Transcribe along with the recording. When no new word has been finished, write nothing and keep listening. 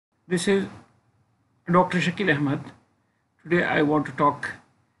This is Dr. Shakil Ahmed. Today I want to talk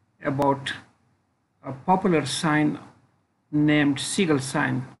about a popular sign named Seagull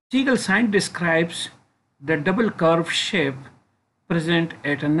Sign. Seagull Sign describes the double curve shape present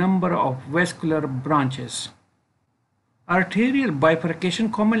at a number of vascular branches. Arterial bifurcation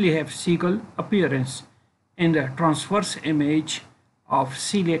commonly have seagull appearance in the transverse image of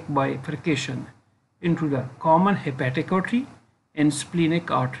celiac bifurcation into the common hepatic artery and splenic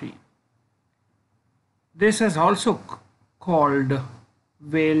artery. This is also called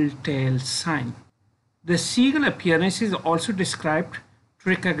whale tail sign. The seagull appearance is also described to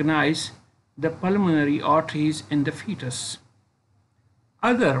recognize the pulmonary arteries in the fetus.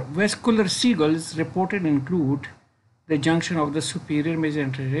 Other vascular seagulls reported include the junction of the superior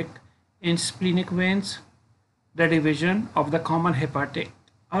mesenteric and splenic veins, the division of the common hepatic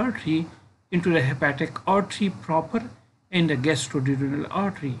artery into the hepatic artery proper and the gastroduodenal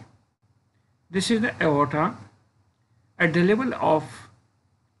artery. This is the aorta. At the level of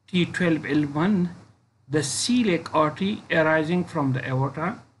T12L1, the celiac artery arising from the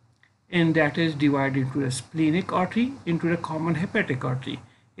aorta, and that is divided into the splenic artery into the common hepatic artery.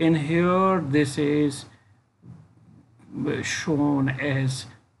 And here this is shown as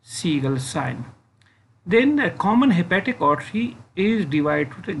Seagull sign. Then the common hepatic artery is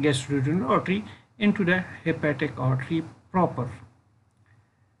divided to the gastroduodenal artery into the hepatic artery proper.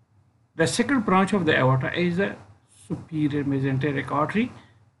 The second branch of the aorta is the superior mesenteric artery,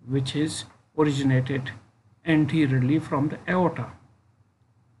 which is originated anteriorly from the aorta.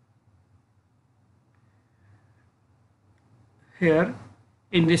 Here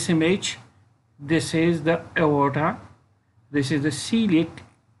in this image, this is the aorta, this is the celiac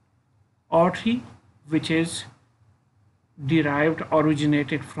artery, which is derived,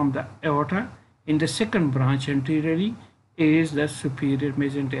 originated from the aorta. In the second branch anteriorly is the superior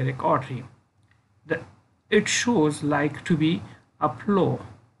mesenteric artery. It shows like to be a plow.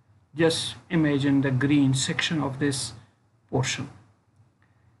 Just imagine the green section of this portion.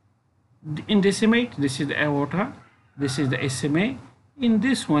 In this image, this is the aorta, this is the SMA. In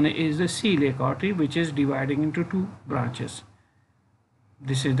this one is the celiac artery, which is dividing into two branches.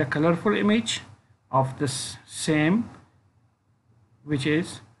 This is the colorful image of this same, which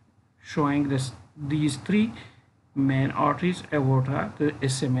is showing these three main arteries: aorta, the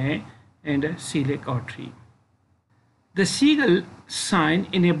SMA, and the celiac artery. The Seagull sign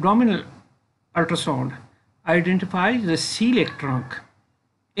in abdominal ultrasound identifies the celiac trunk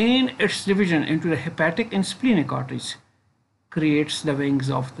and its division into the hepatic and splenic arteries creates the wings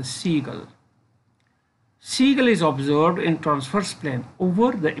of the seagull. Seagull is observed in transverse plane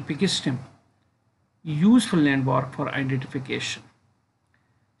over the epicystum, useful landmark for identification.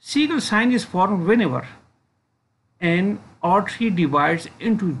 Seagull sign is formed whenever an artery divides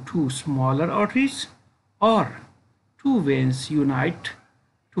into two smaller arteries or two veins unite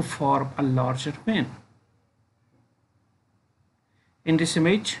to form a larger vein. In this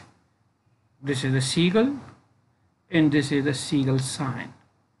image, this is the seagull and this is the seagull sign.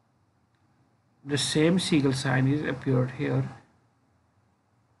 The same seagull sign is appeared here.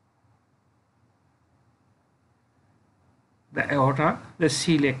 The aorta, the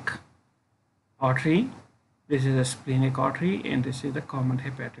celiac artery, this is the splenic artery, and this is the common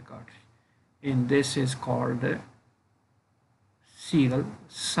hepatic artery. And this is called the Seagull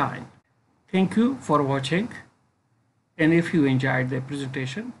sign. Thank you for watching. And if you enjoyed the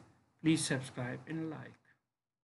presentation, please subscribe and like.